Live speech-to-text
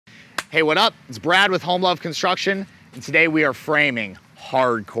Hey, what up? It's Brad with Home Love Construction, and today we are framing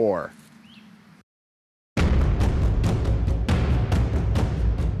hardcore.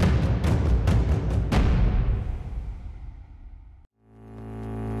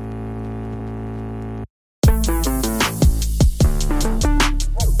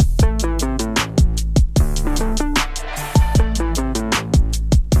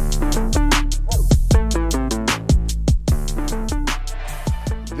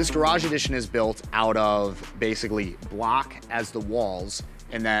 This garage addition is built out of basically block as the walls,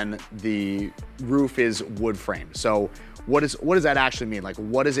 and then the roof is wood frame. So what does that actually mean? Like,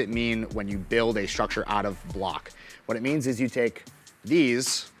 what does it mean when you build a structure out of block? What it means is you take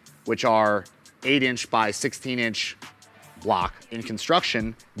these, which are 8-inch by 16-inch block. In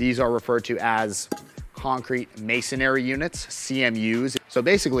construction, these are referred to as concrete masonry units, CMUs. So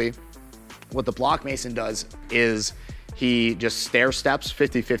basically, what the block mason does is he just stair steps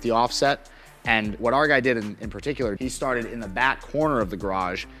 50-50 offset. And what our guy did in particular, he started in the back corner of the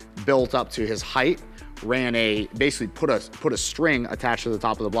garage, built up to his height, basically put a string attached to the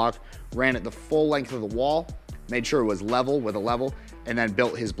top of the block, ran it the full length of the wall, made sure it was level with a level, and then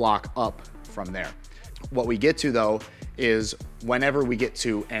built his block up from there. What we get to though is whenever we get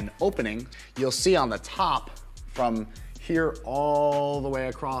to an opening, you'll see on the top from here all the way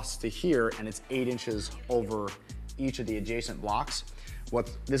across to here, and it's 8 inches over each of the adjacent blocks.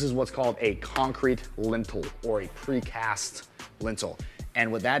 This is what's called a concrete lintel or a precast lintel.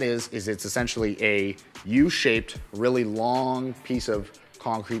 And what that is it's essentially a U-shaped, really long piece of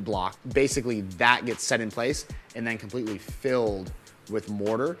concrete block. Basically that gets set in place and then completely filled with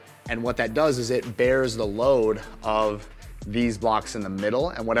mortar. And what that does is it bears the load of these blocks in the middle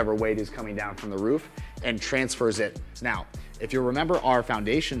and whatever weight is coming down from the roof and transfers it. Now, if you remember our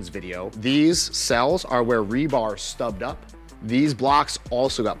foundations video, these cells are where rebar stubbed up. These blocks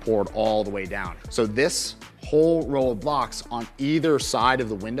also got poured all the way down. So this whole row of blocks on either side of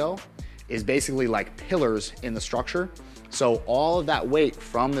the window is basically like pillars in the structure. So all of that weight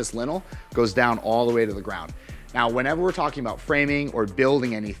from this lintel goes down all the way to the ground. Now, whenever we're talking about framing or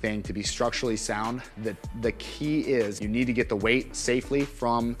building anything to be structurally sound, the key is you need to get the weight safely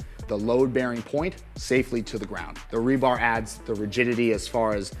from the load-bearing point safely to the ground. The rebar adds the rigidity as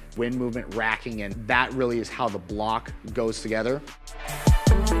far as wind movement, racking, and that really is how the block goes together.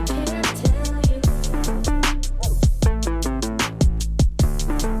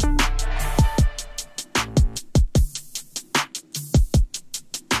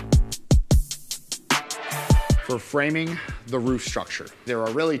 For framing the roof structure, there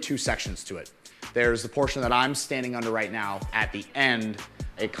are really two sections to it. There's the portion that I'm standing under right now. At the end,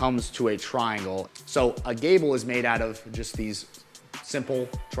 it comes to a triangle. So a gable is made out of just these simple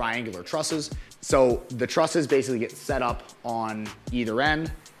triangular trusses. So the trusses basically get set up on either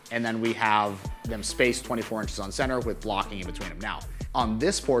end, and then we have them spaced 24 inches on center with blocking in between them. Now, on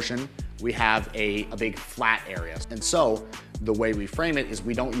this portion, we have a big flat area. And so the way we frame it is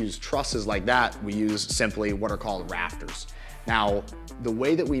we don't use trusses like that. We use simply what are called rafters. Now, the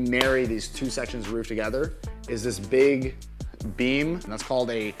way that we marry these two sections of roof together is this big beam, and that's called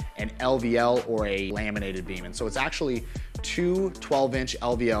an LVL or a laminated beam. And so it's actually two 12-inch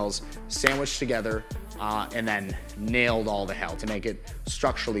LVLs sandwiched together and then nailed all the hell to make it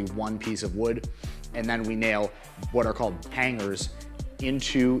structurally one piece of wood. And then we nail what are called hangers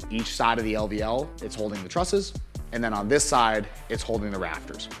into each side of the LVL. It's holding the trusses, and then on this side, it's holding the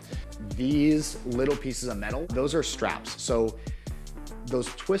rafters. These little pieces of metal, those are straps. So those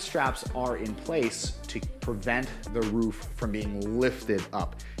twist straps are in place to prevent the roof from being lifted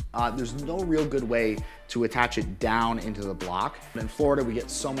up. There's no real good way to attach it down into the block. In Florida, we get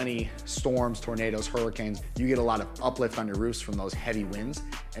so many storms, tornadoes, hurricanes. You get a lot of uplift on your roofs from those heavy winds.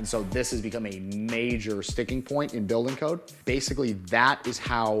 And so this has become a major sticking point in building code. Basically, that is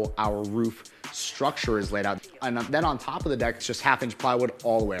how our roof structure is laid out. And then on top of the deck, it's just 1/2-inch plywood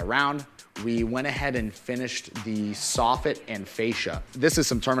all the way around. We went ahead and finished the soffit and fascia. This is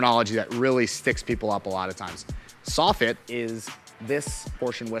some terminology that really sticks people up a lot of times. Soffit is this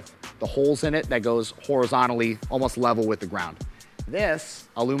portion with the holes in it that goes horizontally, almost level with the ground. This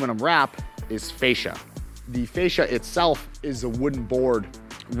aluminum wrap is fascia. The fascia itself is a wooden board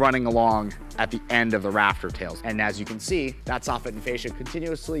running along at the end of the rafter tails. And as you can see, that soffit and fascia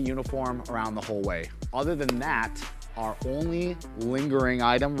continuously uniform around the whole way. Other than that, our only lingering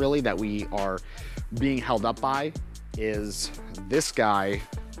item really that we are being held up by is this guy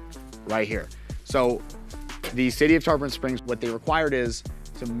right here. So the city of Tarpon Springs, what they required is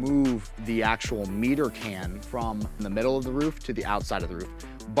to move the actual meter can from the middle of the roof to the outside of the roof.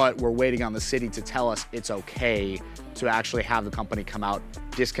 but we're waiting on the city to tell us it's okay to actually have the company come out,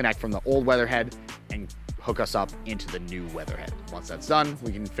 disconnect from the old weatherhead, and hook us up into the new weatherhead. Once that's done,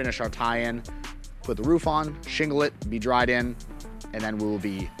 we can finish our tie-in, put the roof on, shingle it, be dried in, and then we will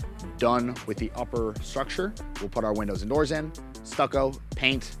be done with the upper structure. We'll put our windows and doors in, stucco,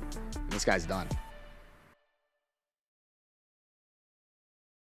 paint, and this guy's done.